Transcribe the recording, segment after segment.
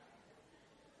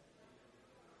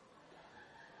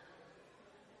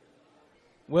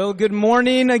Well, good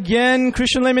morning again,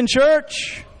 Christian Layman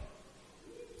Church.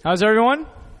 How's everyone?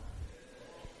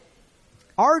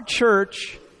 Our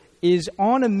church is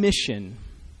on a mission,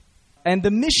 and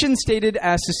the mission stated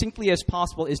as succinctly as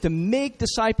possible is to make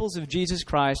disciples of Jesus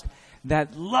Christ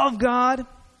that love God,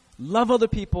 love other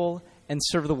people, and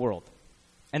serve the world.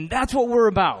 And that's what we're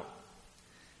about.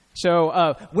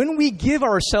 So when we give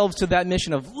ourselves to that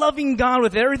mission of loving God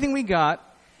with everything we got,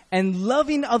 and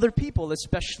loving other people,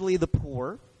 especially the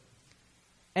poor,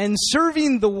 and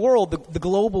serving the world, the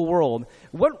global world,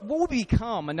 what will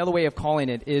become, another way of calling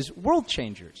it, is world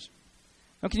changers.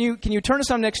 Now, can you turn to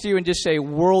someone next to you and just say,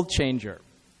 world changer?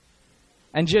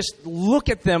 And just look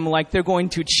at them like they're going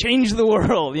to change the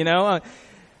world, you know?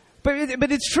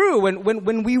 But it's true.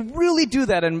 When we really do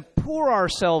that and pour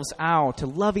ourselves out to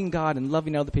loving God and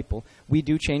loving other people, we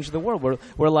do change the world.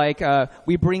 We're like,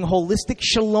 we bring holistic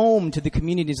shalom to the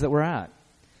communities that we're at.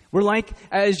 We're like,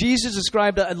 as Jesus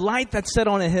described, a light that's set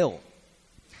on a hill.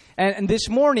 And this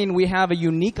morning, we have a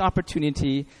unique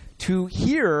opportunity to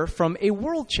hear from a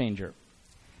world changer.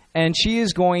 And she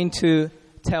is going to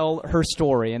tell her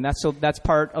story, and that's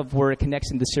part of where it connects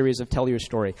in the series of Tell Your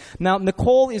Story. Now,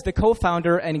 Nicole is the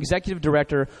co-founder and executive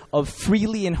director of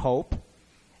Freely in Hope.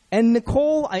 And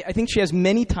Nicole, I think she has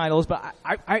many titles, but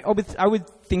I would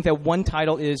think that one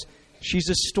title is she's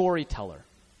a storyteller.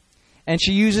 And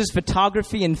she uses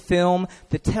photography and film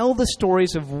to tell the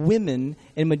stories of women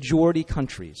in majority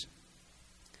countries.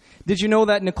 Did you know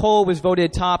that Nicole was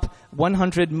voted top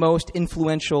 100 most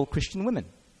influential Christian women?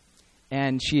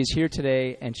 And she is here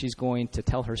today, and she's going to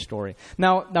tell her story.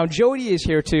 Now Jody is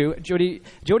here too. Jody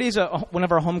is one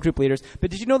of our home group leaders. But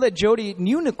did you know that Jody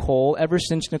knew Nicole ever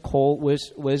since Nicole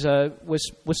was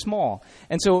small?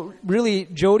 And so really,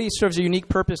 Jody serves a unique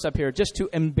purpose up here, just to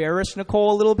embarrass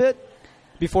Nicole a little bit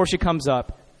before she comes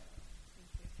up.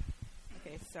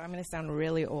 Okay, so I'm going to sound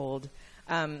really old.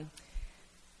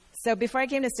 So before I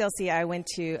came to CLC, I went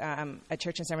to a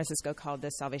church in San Francisco called the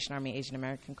Salvation Army Asian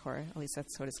American Corps. At least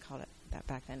that's what it's called that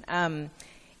back then.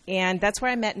 And that's where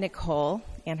I met Nicole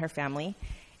and her family.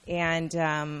 And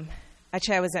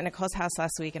actually, I was at Nicole's house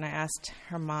last week, and I asked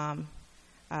her mom,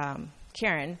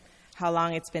 Karen, how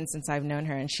long it's been since I've known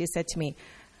her. And she said to me,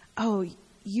 "Oh,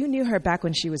 you knew her back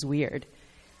when she was weird."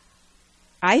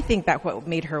 I think that what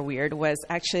made her weird was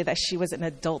actually that she was an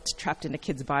adult trapped in a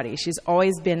kid's body. She's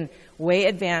always been way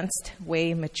advanced,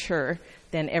 way mature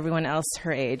than everyone else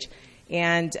her age.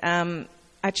 And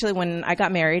actually, when I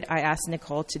got married, I asked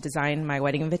Nicole to design my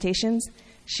wedding invitations.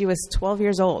 She was 12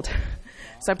 years old.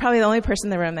 So I'm probably the only person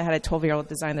in the room that had a 12-year-old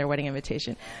design their wedding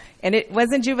invitation. And it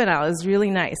wasn't juvenile. It was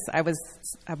really nice. I was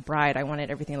a bride. I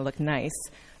wanted everything to look nice.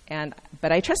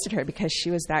 But I trusted her because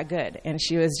she was that good. And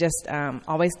she was just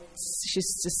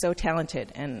she's just so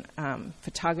talented. And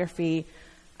photography,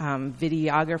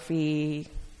 videography,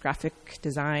 graphic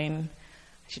design.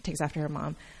 She takes after her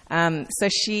mom. So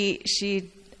she,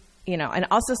 you know, and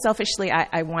also selfishly,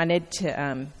 I wanted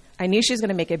to, I knew she was going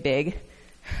to make it big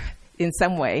in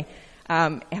some way.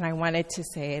 And I wanted to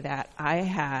say that I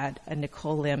had a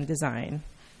Nicole Lim design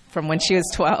from when she was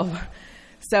 12.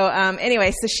 So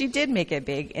anyway, so she did make it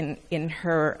big in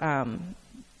her,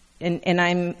 and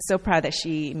I'm so proud that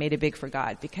she made it big for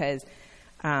God because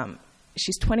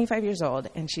she's 25 years old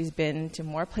and she's been to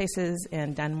more places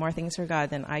and done more things for God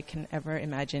than I can ever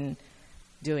imagine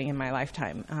doing in my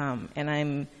lifetime. And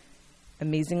I'm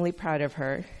amazingly proud of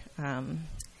her.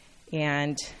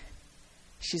 And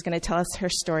she's going to tell us her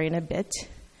story in a bit.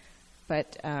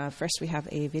 But first we have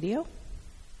a video.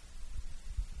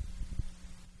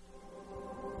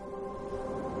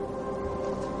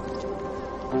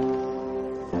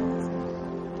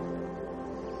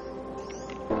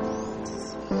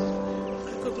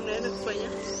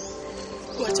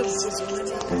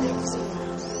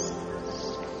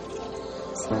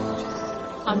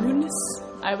 I'm Eunice.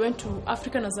 I went to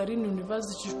African Nazarene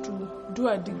University to do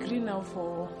a degree now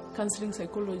for counseling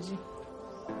psychology.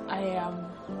 I am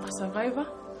a survivor.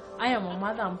 I am a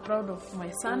mother. I'm proud of my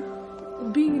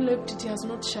son. Being left, it has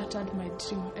not shattered my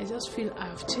dream. I just feel I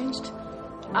have changed.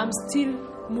 I'm still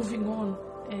moving on,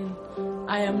 and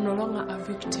I am no longer a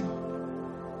victim.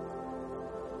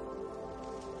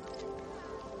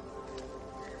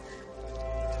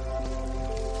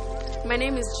 My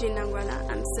name is Jean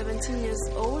Nangwala. I'm 17 years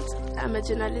old. I'm a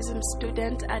journalism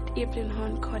student at Evelyn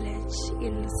Horn College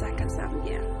in Lusaka,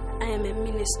 Zambia. I am a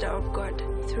minister of God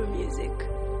through music.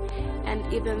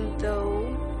 And even though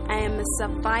I am a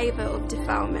survivor of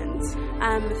defilement,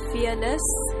 I'm a fearless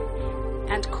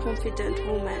and confident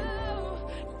woman.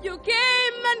 You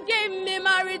came and gave me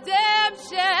my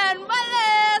redemption,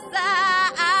 Malesa,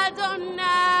 I don't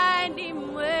need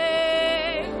him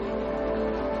way.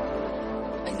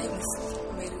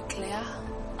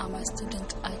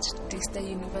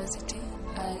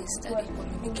 study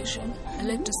communication. I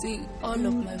like to see all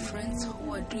of my friends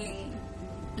who are doing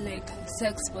like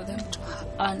sex for them to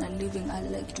earn a living. I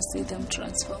like to see them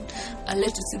transformed. I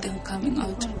like to see them coming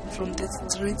out from the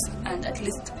streets and at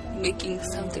least making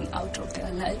something out of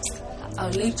their lives. I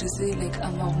would like to say like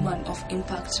I'm a woman of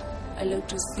impact. I like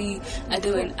to see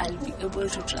either when I'll be able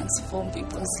to transform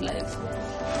people's life.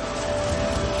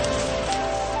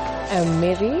 I'm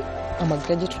Mary. I'm a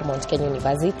graduate from Mount Kenya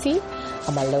University.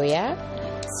 I'm a lawyer,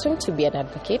 soon to be an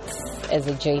advocate, as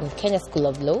I joined Kenya School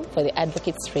of Law for the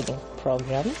Advocates Training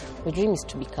Program. My dream is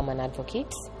to become an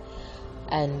advocate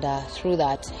and through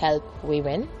that help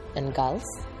women and girls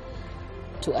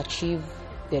to achieve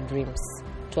their dreams,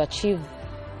 to achieve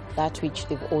that which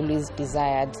they've always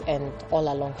desired and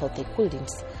all along thought they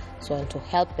couldn't. So, and to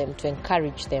help them, to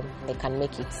encourage them, they can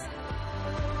make it.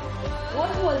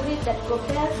 What was it that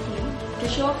propels him to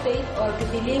show faith or to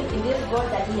believe in this God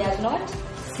that he has not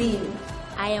seen?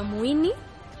 I am Winnie.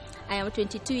 I am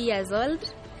 22 years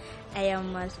old. I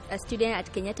am a student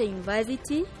at Kenyatta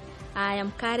University. I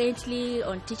am currently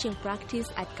on teaching practice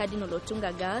at Cardinal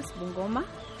Otunga Girls, Bungoma.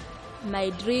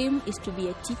 My dream is to be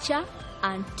a teacher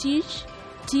and teach,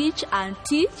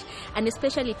 and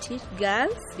especially teach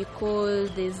girls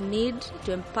because there's need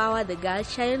to empower the girl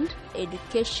child.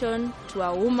 Education to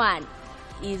a woman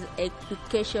is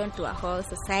education to a whole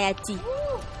society.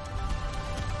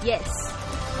 Yes.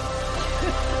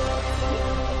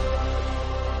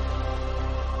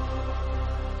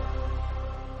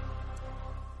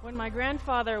 When my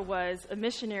grandfather was a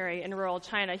missionary in rural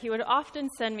China, he would often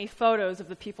send me photos of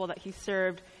the people that he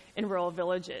served in rural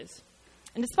villages.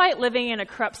 And despite living in a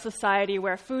corrupt society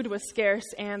where food was scarce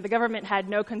and the government had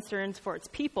no concerns for its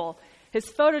people, his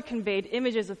photo conveyed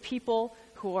images of people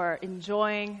who were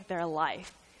enjoying their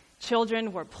life.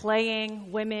 Children were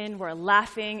playing, women were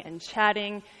laughing and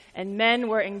chatting, and men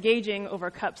were engaging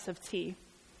over cups of tea.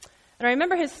 And I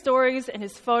remember his stories and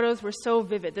his photos were so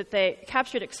vivid that they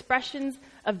captured expressions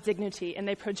of dignity and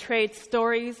they portrayed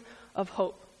stories of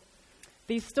hope.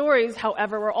 These stories,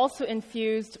 however, were also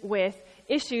infused with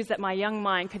issues that my young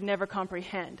mind could never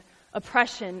comprehend.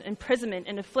 Oppression, imprisonment,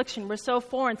 and affliction were so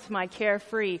foreign to my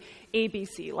carefree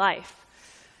ABC life.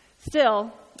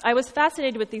 Still, I was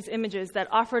fascinated with these images that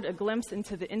offered a glimpse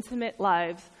into the intimate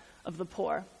lives of the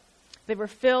poor. They were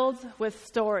filled with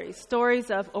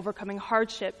stories of overcoming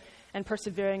hardship and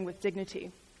persevering with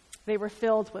dignity. They were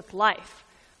filled with life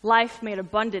made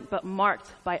abundant but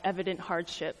marked by evident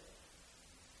hardship.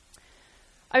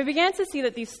 I began to see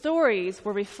that these stories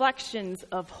were reflections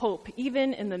of hope,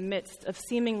 even in the midst of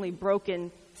seemingly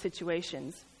broken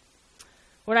situations.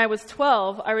 When I was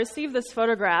 12, I received this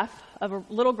photograph of a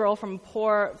little girl from a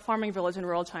poor farming village in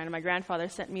rural China. My grandfather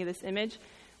sent me this image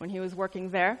when he was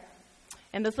working there.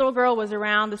 And this little girl was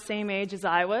around the same age as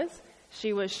I was.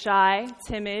 She was shy,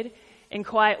 timid, and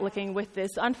quiet-looking with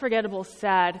this unforgettable,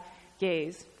 sad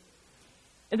gaze.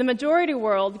 In the majority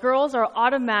world, girls are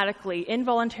automatically,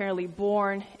 involuntarily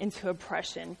born into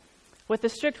oppression. With the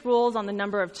strict rules on the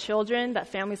number of children that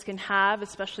families can have,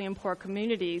 especially in poor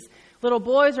communities, little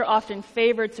boys are often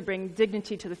favored to bring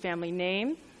dignity to the family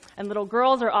name, and little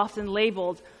girls are often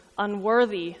labeled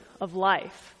unworthy of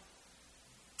life.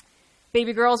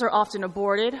 Baby girls are often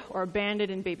aborted or abandoned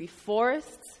in baby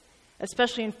forests,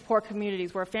 especially in poor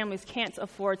communities where families can't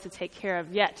afford to take care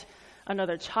of yet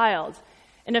another child.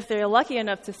 And if they're lucky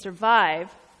enough to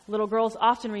survive, little girls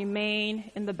often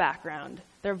remain in the background.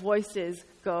 Their voices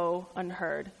go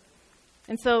unheard.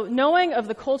 And so, knowing of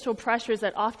the cultural pressures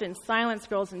that often silence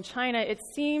girls in China, it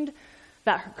seemed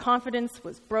that her confidence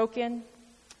was broken,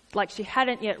 like she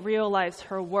hadn't yet realized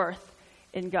her worth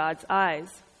in God's eyes.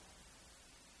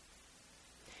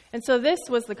 And so this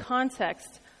was the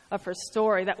context of her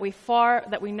story that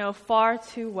we know far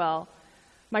too well.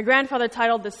 My grandfather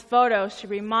titled this photo, "She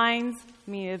Reminds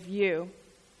Me of You."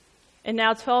 And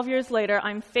now, 12 years later,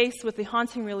 I'm faced with the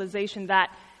haunting realization that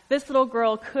this little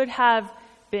girl could have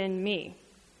been me.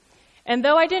 And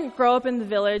though I didn't grow up in the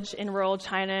village in rural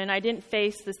China and I didn't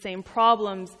face the same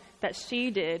problems that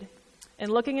she did, in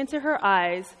looking into her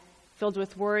eyes, filled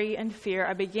with worry and fear,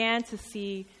 I began to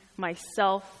see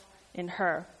myself in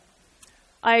her.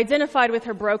 I identified with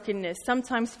her brokenness,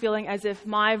 sometimes feeling as if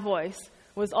my voice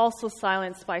was also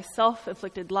silenced by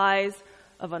self-inflicted lies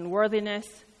of unworthiness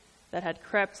that had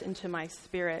crept into my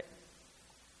spirit.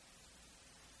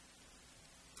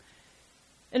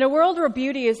 In a world where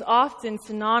beauty is often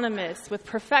synonymous with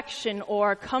perfection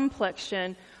or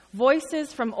complexion,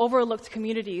 voices from overlooked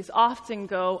communities often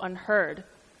go unheard.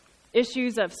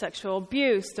 Issues of sexual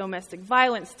abuse, domestic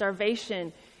violence,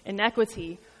 starvation,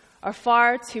 inequity are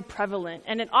far too prevalent,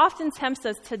 and it often tempts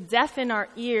us to deafen our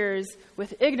ears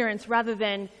with ignorance rather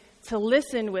than to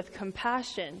listen with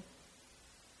compassion.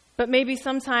 But maybe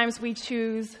sometimes we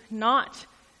choose not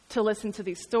to listen to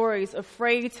these stories,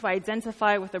 afraid to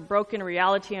identify with the broken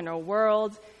reality in our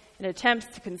world, in attempts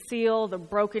to conceal the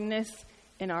brokenness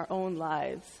in our own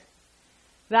lives.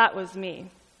 That was me.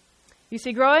 You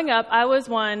see, growing up, I was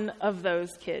one of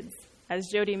those kids. As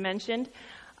Jody mentioned,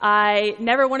 I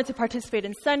never wanted to participate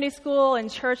in Sunday school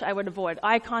and church. I would avoid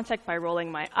eye contact by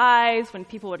rolling my eyes. When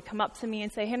people would come up to me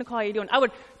and say, "Hey, Nicole, how you doing?" I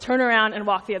would turn around and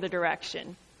walk the other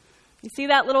direction. You see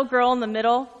that little girl in the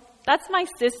middle? That's my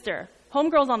sister.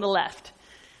 Homegirl's on the left.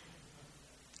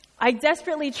 I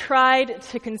desperately tried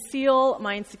to conceal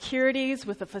my insecurities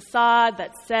with a facade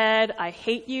that said, "I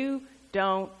hate you,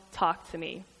 don't talk to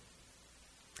me."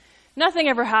 Nothing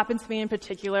ever happened to me in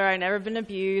particular. I'd never been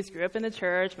abused, grew up in the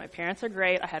church. My parents are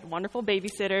great. I had wonderful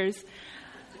babysitters.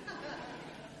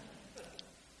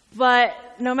 But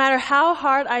no matter how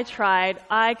hard I tried,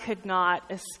 I could not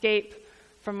escape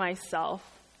from myself.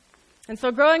 And so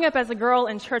growing up as a girl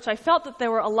in church, I felt that there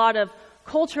were a lot of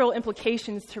cultural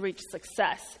implications to reach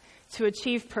success, to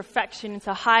achieve perfection, and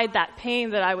to hide that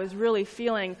pain that I was really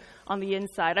feeling on the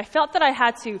inside. I felt that I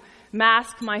had to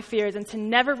mask my fears and to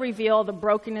never reveal the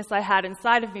brokenness I had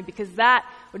inside of me, because that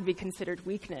would be considered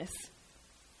weakness.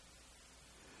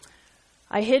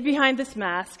 I hid behind this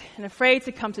mask and afraid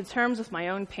to come to terms with my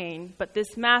own pain, but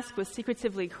this mask was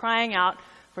secretively crying out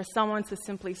for someone to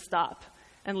simply stop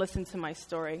and listen to my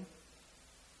story.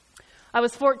 I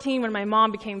was 14 when my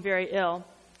mom became very ill.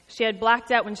 She had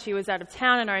blacked out when she was out of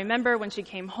town, and I remember when she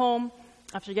came home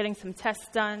after getting some tests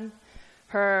done,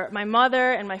 my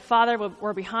mother and my father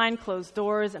were behind closed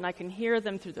doors, and I can hear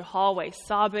them through the hallway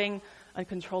sobbing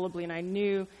uncontrollably, and I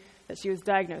knew that she was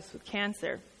diagnosed with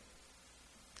cancer.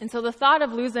 And so the thought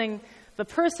of losing the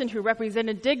person who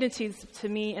represented dignity to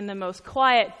me in the most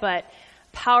quiet but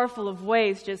powerful of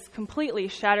ways just completely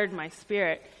shattered my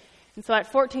spirit. And so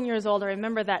at 14 years old, I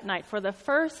remember that night, for the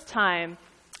first time,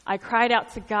 I cried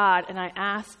out to God, and I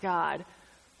asked God,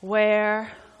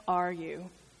 "Where are you?"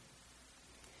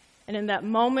 And in that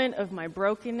moment of my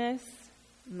brokenness,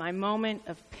 my moment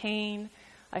of pain,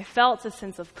 I felt a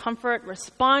sense of comfort,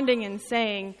 responding and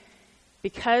saying,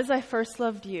 "Because I first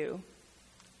loved you,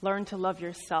 learn to love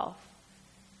yourself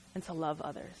and to love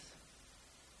others."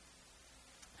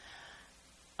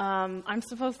 I'm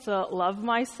supposed to love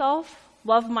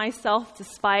myself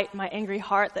despite my angry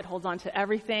heart that holds on to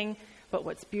everything but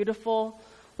what's beautiful.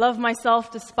 Love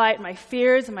myself despite my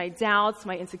fears, my doubts,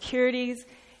 my insecurities,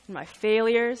 and my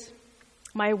failures,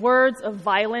 my words of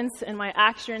violence and my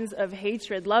actions of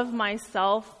hatred. Love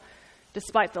myself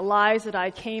despite the lies that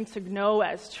I came to know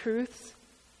as truths.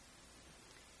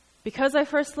 Because I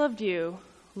first loved you,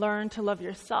 learn to love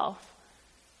yourself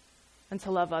and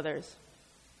to love others.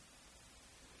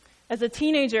 As a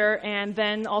teenager and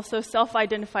then also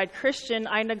self-identified Christian,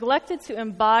 I neglected to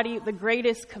embody the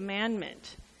greatest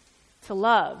commandment, to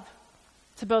love,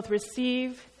 to both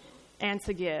receive and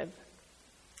to give.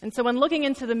 And so when looking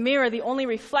into the mirror, the only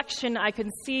reflection I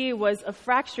could see was a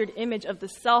fractured image of the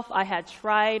self I had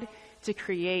tried to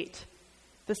create,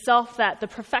 the self that the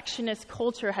perfectionist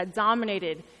culture had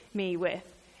dominated me with,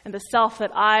 and the self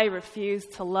that I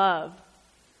refused to love.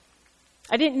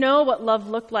 I didn't know what love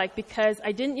looked like because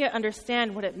I didn't yet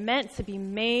understand what it meant to be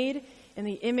made in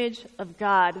the image of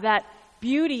God, that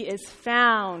beauty is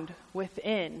found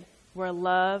within where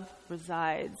love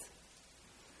resides.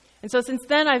 And so since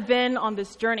then, I've been on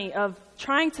this journey of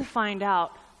trying to find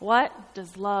out, what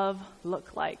does love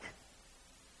look like?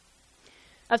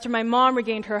 After my mom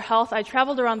regained her health, I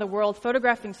traveled around the world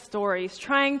photographing stories,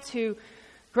 trying to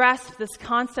grasp this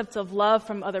concept of love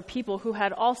from other people who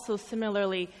had also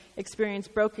similarly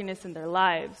experienced brokenness in their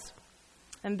lives.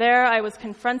 And there I was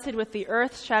confronted with the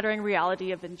earth-shattering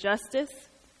reality of injustice,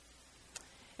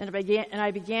 and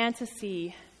I began to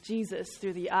see Jesus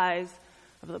through the eyes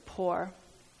of the poor.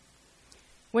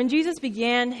 When Jesus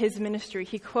began his ministry,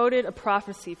 he quoted a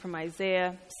prophecy from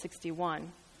Isaiah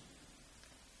 61.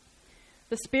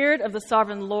 "The Spirit of the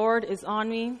Sovereign Lord is on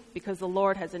me, because the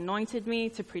Lord has anointed me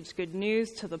to preach good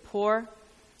news to the poor.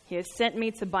 He has sent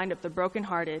me to bind up the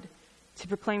brokenhearted, to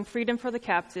proclaim freedom for the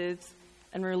captives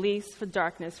and release for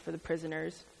darkness for the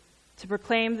prisoners, to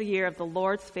proclaim the year of the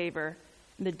Lord's favor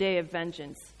and the day of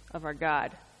vengeance of our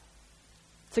God,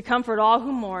 to comfort all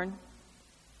who mourn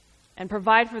and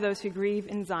provide for those who grieve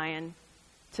in Zion,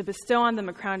 to bestow on them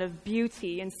a crown of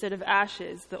beauty instead of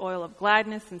ashes, the oil of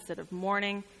gladness instead of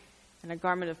mourning, and a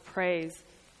garment of praise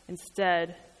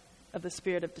instead of the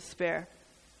spirit of despair."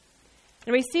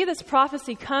 And we see this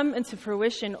prophecy come into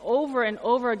fruition over and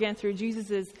over again through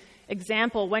Jesus'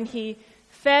 example when he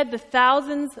fed the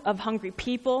thousands of hungry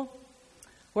people,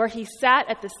 where he sat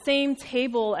at the same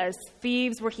table as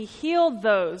thieves, where he healed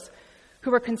those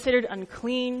who were considered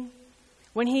unclean,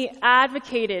 when he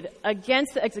advocated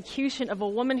against the execution of a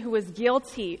woman who was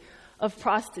guilty of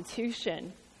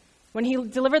prostitution, when he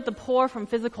delivered the poor from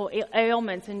physical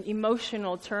ailments and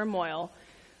emotional turmoil,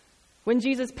 when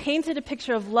Jesus painted a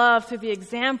picture of love through the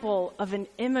example of an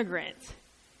immigrant,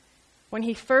 when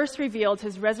he first revealed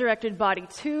his resurrected body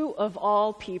to, of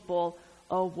all people,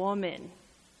 a woman.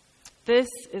 This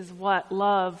is what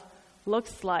love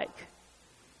looks like.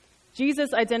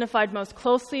 Jesus identified most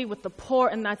closely with the poor,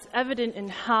 and that's evident in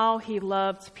how he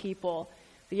loved people: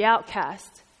 the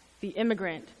outcast, the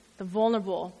immigrant, the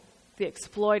vulnerable, the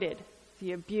exploited,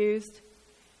 the abused,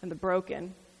 and the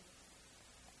broken.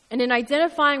 And in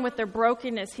identifying with their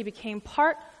brokenness, he became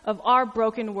part of our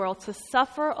broken world to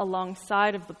suffer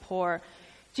alongside of the poor.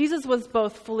 Jesus was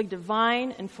both fully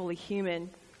divine and fully human.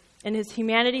 In his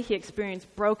humanity, he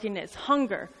experienced brokenness,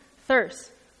 hunger,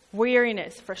 thirst,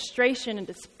 weariness, frustration, and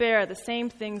despair, the same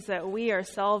things that we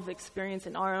ourselves experience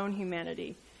in our own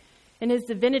humanity. In his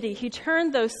divinity, he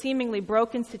turned those seemingly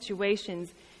broken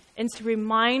situations into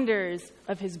reminders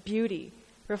of his beauty,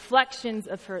 reflections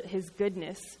of his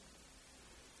goodness.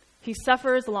 He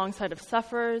suffers alongside of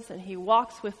sufferers, and he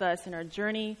walks with us in our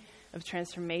journey of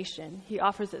transformation. He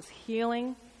offers us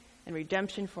healing and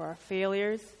redemption for our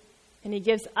failures, and he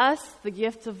gives us the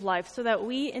gift of life so that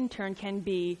we in turn can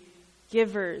be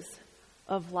givers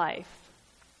of life.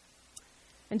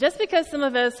 And just because some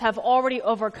of us have already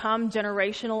overcome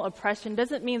generational oppression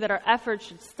doesn't mean that our efforts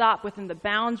should stop within the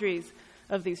boundaries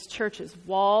of these churches'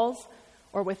 walls,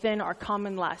 or within our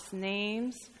common last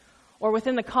names, or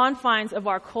within the confines of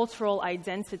our cultural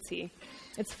identity.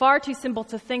 It's far too simple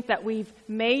to think that we've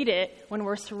made it when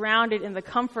we're surrounded in the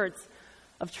comforts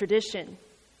of tradition.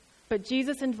 But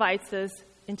Jesus invites us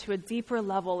into a deeper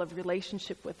level of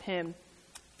relationship with him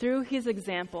through his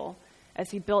example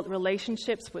as he built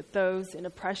relationships with those in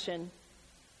oppression.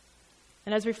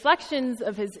 And as reflections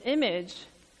of his image,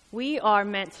 we are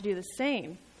meant to do the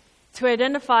same, to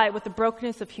identify with the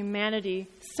brokenness of humanity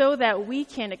so that we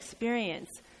can experience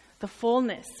the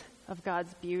fullness of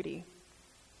God's beauty.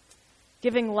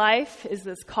 Giving life is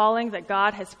this calling that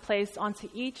God has placed onto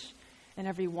each and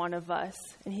every one of us,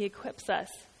 and he equips us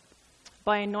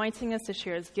by anointing us to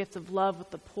share his gift of love with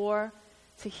the poor,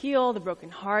 to heal the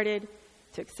brokenhearted,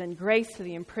 to extend grace to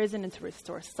the imprisoned, and to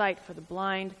restore sight for the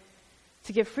blind,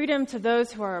 to give freedom to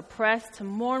those who are oppressed, to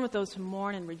mourn with those who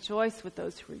mourn and rejoice with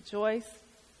those who rejoice,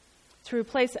 to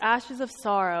replace ashes of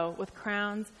sorrow with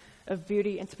crowns of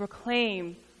beauty, and to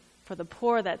proclaim for the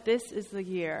poor that this is the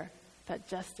year that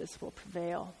justice will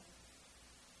prevail.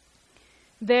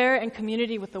 There, in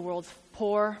community with the world's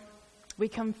poor, we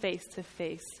come face to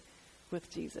face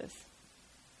with Jesus.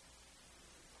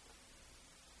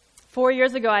 4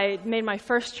 years ago, I made my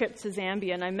first trip to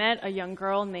Zambia, and I met a young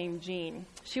girl named Jean.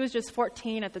 She was just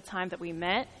 14 at the time that we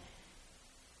met.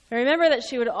 I remember that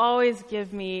she would always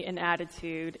give me an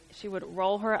attitude. She would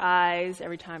roll her eyes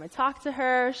every time I talked to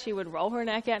her. She would roll her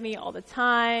neck at me all the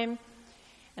time.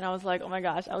 And I was like, oh my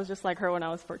gosh, I was just like her when I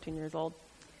was 14 years old.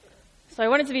 So I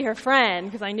wanted to be her friend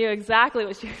because I knew exactly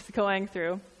what she was going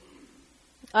through.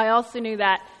 I also knew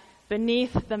that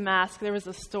beneath the mask, there was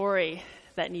a story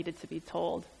that needed to be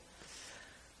told.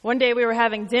 One day we were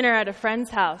having dinner at a friend's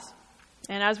house.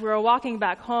 And as we were walking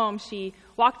back home, she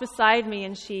walked beside me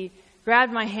and she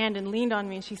grabbed my hand and leaned on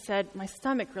me, and she said, my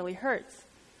stomach really hurts.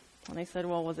 And I said,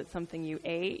 well, was it something you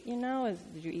ate,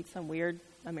 Did you eat some weird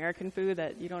American food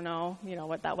that you don't know,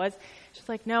 what that was? She's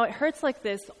like, no, it hurts like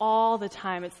this all the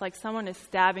time. It's like someone is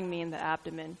stabbing me in the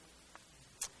abdomen.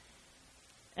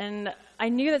 And I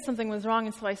knew that something was wrong,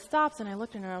 and so I stopped and I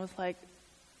looked at her and I was like,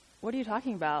 what are you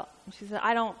talking about? And she said,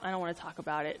 I don't want to talk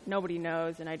about it. Nobody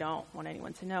knows, and I don't want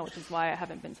anyone to know, which is why I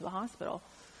haven't been to the hospital.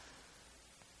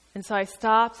 And so I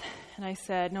stopped and I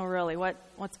said, no, really,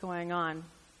 what's going on?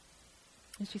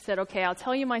 And she said, okay, I'll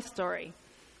tell you my story,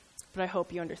 but I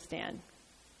hope you understand.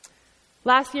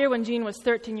 Last year, when Jean was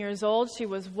 13 years old, she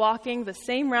was walking the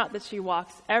same route that she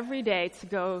walks every day to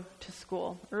go to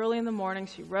school. Early in the morning,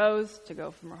 she rose to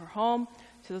go from her home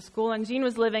to the school, and Jean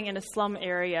was living in a slum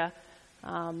area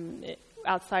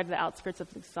outside the outskirts of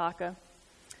Lusaka.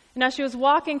 And as she was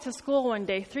walking to school one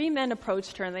day, 3 men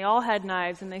approached her, and they all had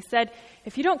knives, and they said,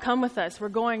 if you don't come with us, we're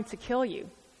going to kill you.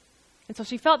 And so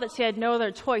she felt that she had no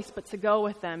other choice but to go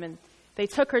with them, and they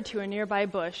took her to a nearby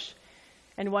bush,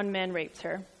 and one man raped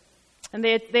her. And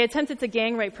they attempted to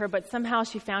gang rape her, but somehow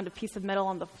she found a piece of metal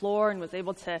on the floor and was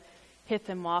able to hit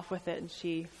them off with it, and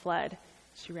she fled.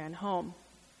 She ran home.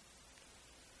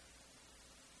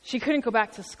 She couldn't go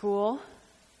back to school.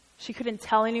 She couldn't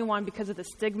tell anyone because of the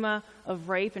stigma of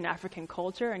rape in African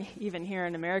culture and even here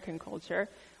in American culture.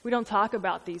 We don't talk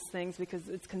about these things because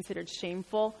it's considered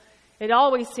shameful. It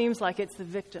always seems like it's the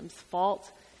victim's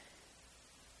fault.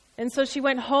 And so she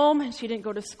went home and she didn't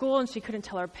go to school and she couldn't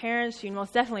tell her parents. She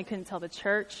most definitely couldn't tell the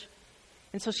church.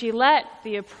 And so she let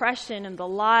the oppression and the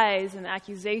lies and the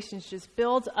accusations just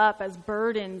build up as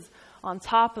burdens on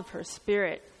top of her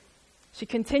spirit. She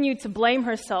continued to blame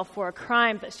herself for a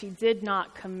crime that she did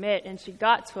not commit, and she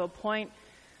got to a point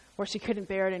where she couldn't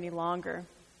bear it any longer.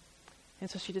 And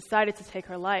so she decided to take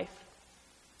her life.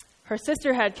 Her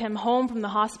sister had come home from the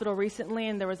hospital recently,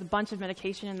 and there was a bunch of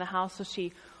medication in the house, so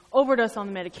she overdosed on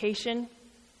the medication,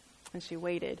 and she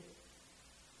waited.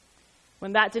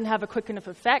 When that didn't have a quick enough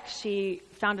effect, she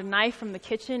found a knife from the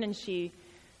kitchen, and she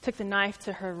took the knife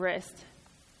to her wrist.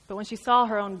 But when she saw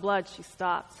her own blood, she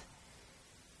stopped.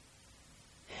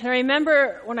 And I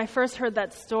remember when I first heard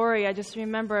that story, I just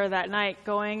remember that night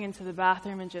going into the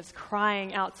bathroom and just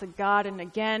crying out to God. And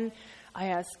again, I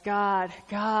asked God,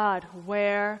 God,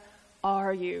 where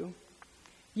are you?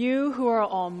 You who are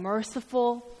all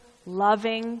merciful,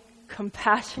 loving,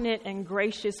 compassionate, and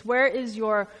gracious. Where is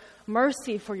your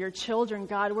mercy for your children,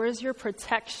 God? Where is your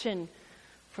protection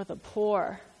for the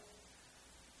poor?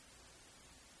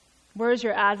 Where is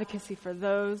your advocacy for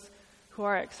those who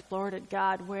are exploited?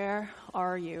 God, where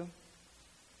are you?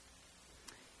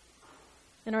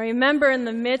 And I remember in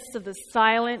the midst of the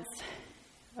silence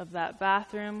of that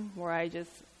bathroom where I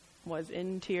just was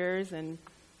in tears and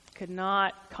could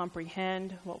not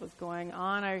comprehend what was going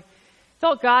on, I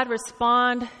felt God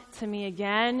respond to me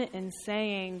again in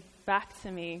saying back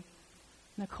to me,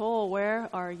 Nicole, where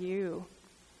are you?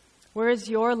 Where is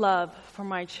your love for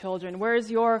my children? Where is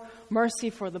your mercy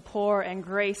for the poor and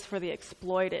grace for the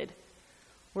exploited?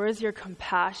 Where is your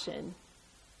compassion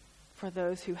for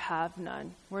those who have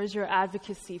none? Where is your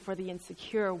advocacy for the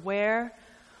insecure? Where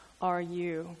are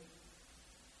you?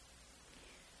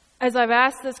 As I've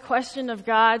asked this question of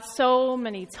God so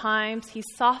many times, He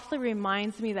softly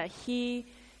reminds me that He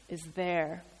is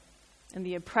there. In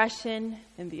the oppression,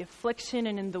 in the affliction,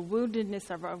 and in the woundedness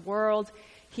of our world,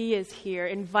 He is here,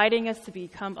 inviting us to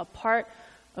become a part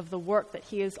of the work that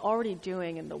He is already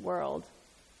doing in the world.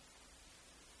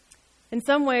 In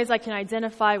some ways, I can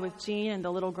identify with Jean and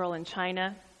the little girl in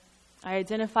China. I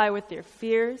identify with their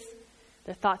fears,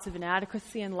 their thoughts of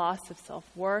inadequacy and loss of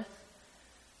self-worth.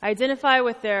 I identify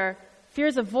with their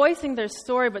fears of voicing their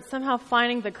story, but somehow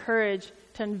finding the courage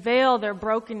to unveil their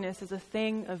brokenness as a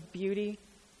thing of beauty.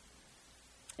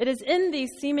 It is in these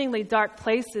seemingly dark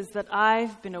places that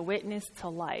I've been a witness to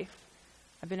life.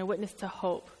 I've been a witness to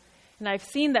hope. And I've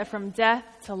seen that from death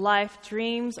to life,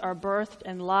 dreams are birthed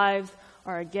and lives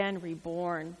are again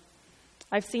reborn.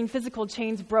 I've seen physical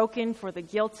chains broken for the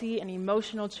guilty and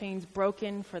emotional chains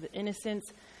broken for the innocent.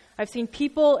 I've seen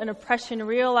people in oppression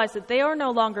realize that they are no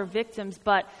longer victims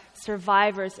but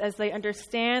survivors as they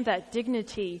understand that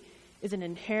dignity is an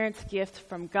inherent gift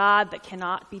from God that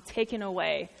cannot be taken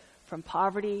away from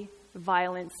poverty,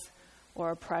 violence,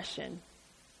 or oppression.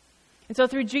 And so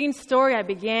through Jean's story, I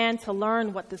began to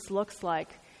learn what this looks like.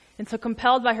 And so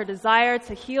compelled by her desire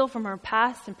to heal from her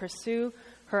past and pursue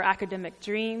her academic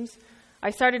dreams,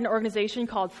 I started an organization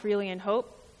called Freely in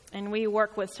Hope, and we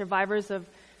work with survivors of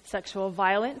sexual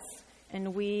violence,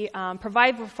 and we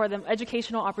provide for them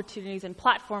educational opportunities and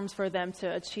platforms for them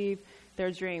to achieve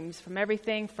their dreams, from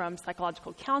everything from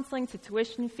psychological counseling to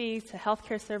tuition fees to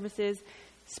healthcare services,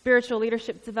 spiritual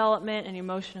leadership development, and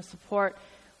emotional support.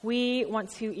 We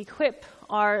want to equip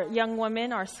our young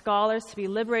women, our scholars, to be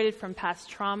liberated from past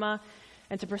trauma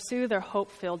and to pursue their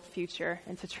hope-filled future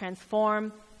and to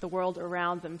transform the world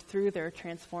around them through their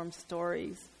transformed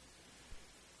stories.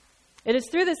 It is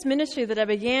through this ministry that I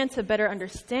began to better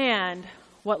understand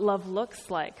what love looks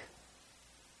like.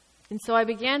 And so I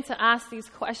began to ask these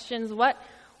questions. What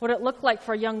would it look like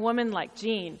for a young woman like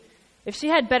Jean if she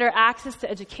had better access to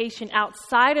education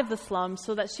outside of the slums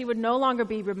so that she would no longer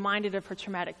be reminded of her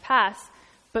traumatic past,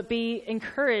 but be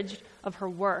encouraged of her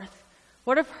worth?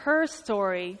 What if her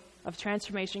story of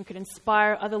transformation could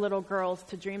inspire other little girls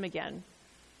to dream again?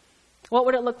 What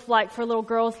would it look like for little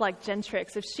girls like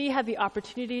Gentrix if she had the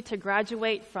opportunity to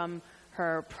graduate from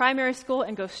her primary school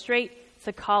and go straight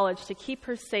to college to keep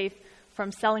her safe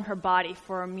from selling her body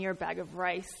for a mere bag of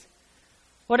rice?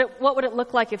 What would it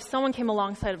look like if someone came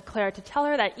alongside of Claire to tell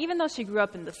her that even though she grew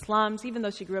up in the slums, even though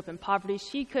she grew up in poverty,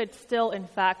 she could still, in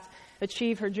fact,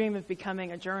 achieve her dream of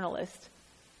becoming a journalist?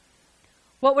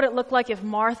 What would it look like if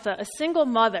Martha, a single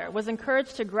mother, was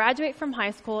encouraged to graduate from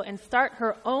high school and start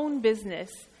her own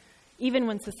business, even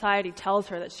when society tells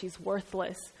her that she's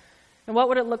worthless? And what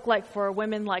would it look like for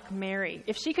women like Mary?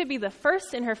 If she could be the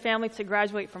first in her family to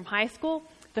graduate from high school,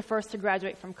 the first to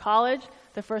graduate from college,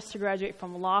 the first to graduate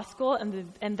from law school,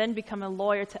 and then become a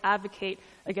lawyer to advocate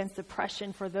against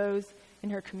oppression for those in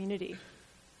her community.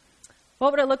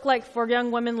 What would it look like for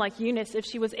young women like Eunice if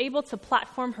she was able to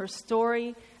platform her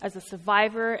story as a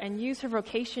survivor and use her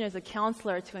vocation as a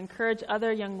counselor to encourage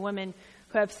other young women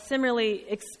who have similarly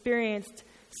experienced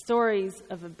stories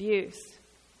of abuse?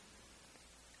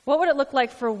 What would it look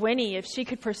like for Winnie if she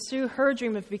could pursue her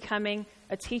dream of becoming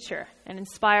a teacher and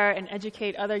inspire and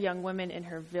educate other young women in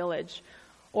her village?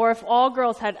 Or if all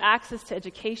girls had access to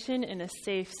education in a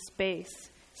safe space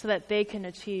so that they can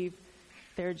achieve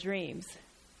their dreams?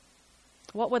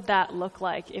 What would that look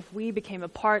like if we became a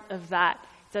part of that?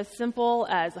 It's as simple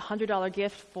as a $100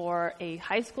 gift for a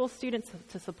high school student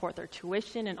to support their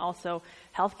tuition and also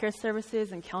healthcare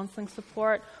services and counseling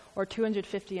support, or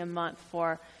 $250 a month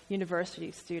for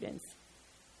university students.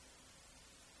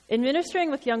 In ministering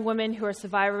with young women who are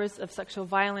survivors of sexual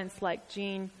violence like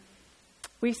Jean,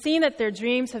 we've seen that their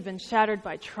dreams have been shattered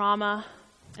by trauma,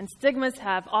 and stigmas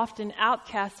have often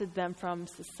outcasted them from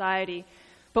society.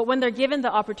 But when they're given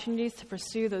the opportunities to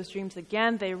pursue those dreams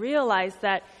again, they realize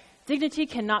that dignity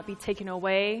cannot be taken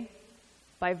away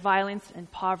by violence and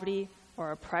poverty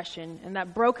or oppression, and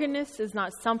that brokenness is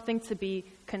not something to be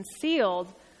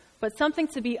concealed, but something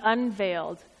to be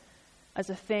unveiled as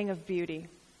a thing of beauty.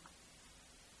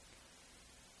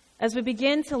 As we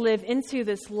begin to live into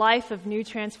this life of new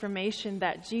transformation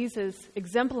that Jesus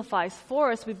exemplifies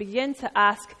for us, we begin to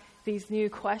ask these new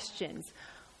questions.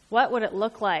 What would it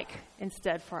look like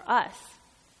instead for us?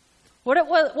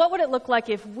 What would it look like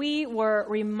if we were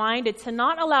reminded to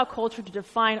not allow culture to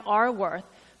define our worth,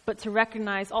 but to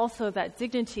recognize also that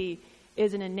dignity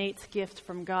is an innate gift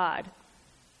from God?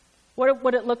 What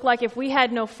would it look like if we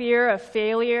had no fear of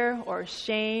failure or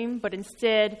shame, but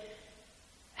instead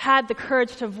had the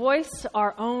courage to voice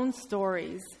our own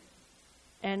stories,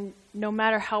 and no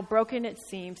matter how broken it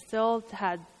seemed, still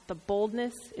had the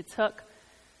boldness it took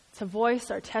to voice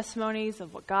our testimonies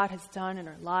of what God has done in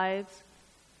our lives?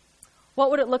 What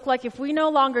would it look like if we no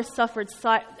longer suffered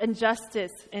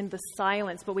injustice in the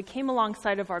silence, but we came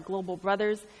alongside of our global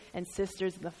brothers and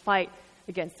sisters in the fight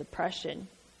against oppression?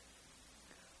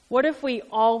 What if we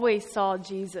always saw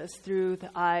Jesus through the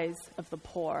eyes of the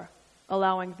poor,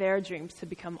 allowing their dreams to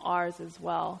become ours as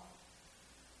well?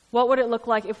 What would it look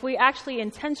like if we actually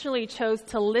intentionally chose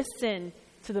to listen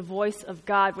to the voice of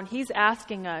God when He's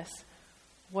asking us,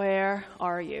 "Where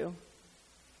are you?"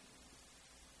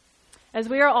 As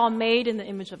we are all made in the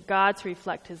image of God to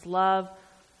reflect His love,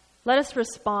 let us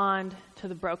respond to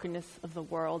the brokenness of the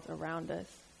world around us.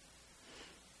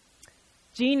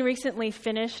 Jean recently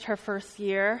finished her first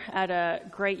year at a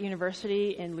great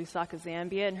university in Lusaka,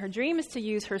 Zambia, and her dream is to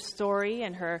use her story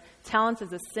and her talents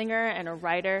as a singer and a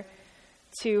writer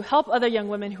to help other young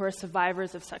women who are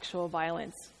survivors of sexual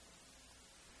violence.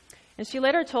 And she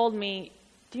later told me,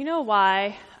 "Do you know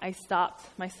why I stopped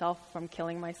myself from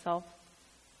killing myself?"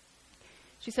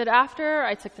 She said, "After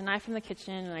I took the knife from the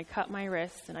kitchen and I cut my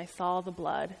wrist and I saw the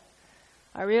blood,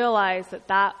 I realized that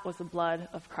that was the blood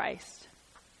of Christ.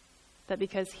 That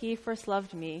because He first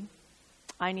loved me,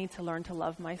 I need to learn to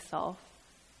love myself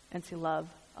and to love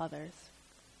others."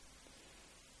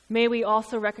 May we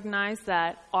also recognize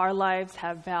that our lives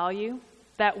have value,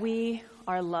 that we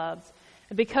are loved.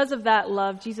 And because of that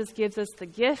love, Jesus gives us the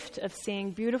gift of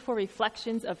seeing beautiful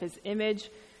reflections of His image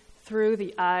through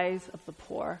the eyes of the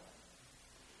poor.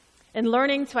 In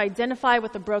learning to identify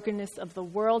with the brokenness of the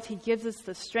world, He gives us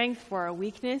the strength for our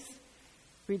weakness,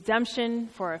 redemption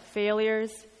for our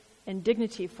failures, and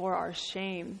dignity for our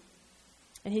shame.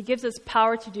 And He gives us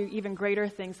power to do even greater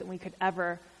things than we could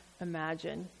ever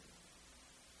imagine.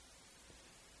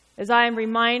 As I am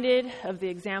reminded of the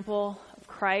example of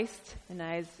Christ, and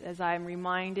as I am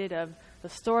reminded of the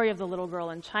story of the little girl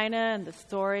in China and the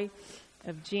story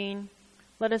of Jean,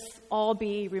 let us all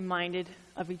be reminded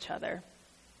of each other.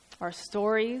 Our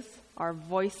stories, our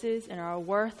voices, and our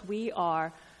worth, we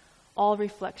are all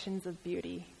reflections of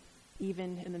beauty,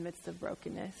 even in the midst of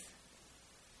brokenness.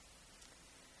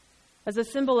 As a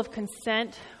symbol of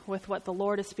consent with what the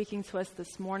Lord is speaking to us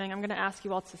this morning, I'm going to ask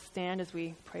you all to stand as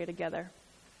we pray together.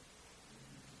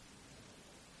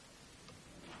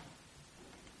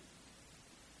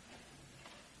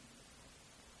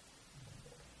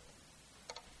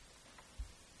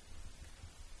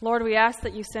 Lord, we ask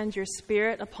that you send your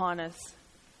Spirit upon us,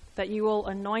 that you will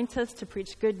anoint us to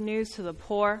preach good news to the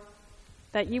poor,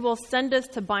 that you will send us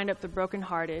to bind up the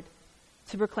brokenhearted,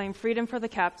 to proclaim freedom for the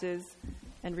captives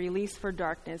and release for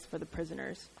darkness for the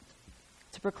prisoners,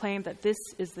 to proclaim that this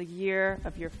is the year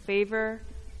of your favor.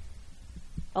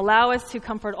 Allow us to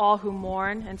comfort all who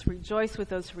mourn and to rejoice with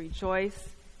those who rejoice.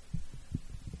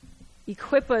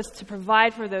 Equip us to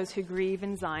provide for those who grieve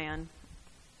in Zion,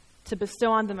 to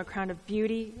bestow on them a crown of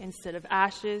beauty instead of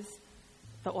ashes,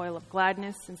 the oil of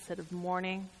gladness instead of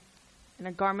mourning, and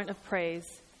a garment of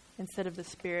praise instead of the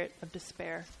spirit of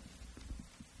despair.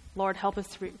 Lord, help us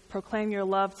to proclaim your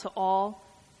love to all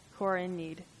who are in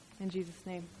need. In Jesus'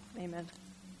 name, amen.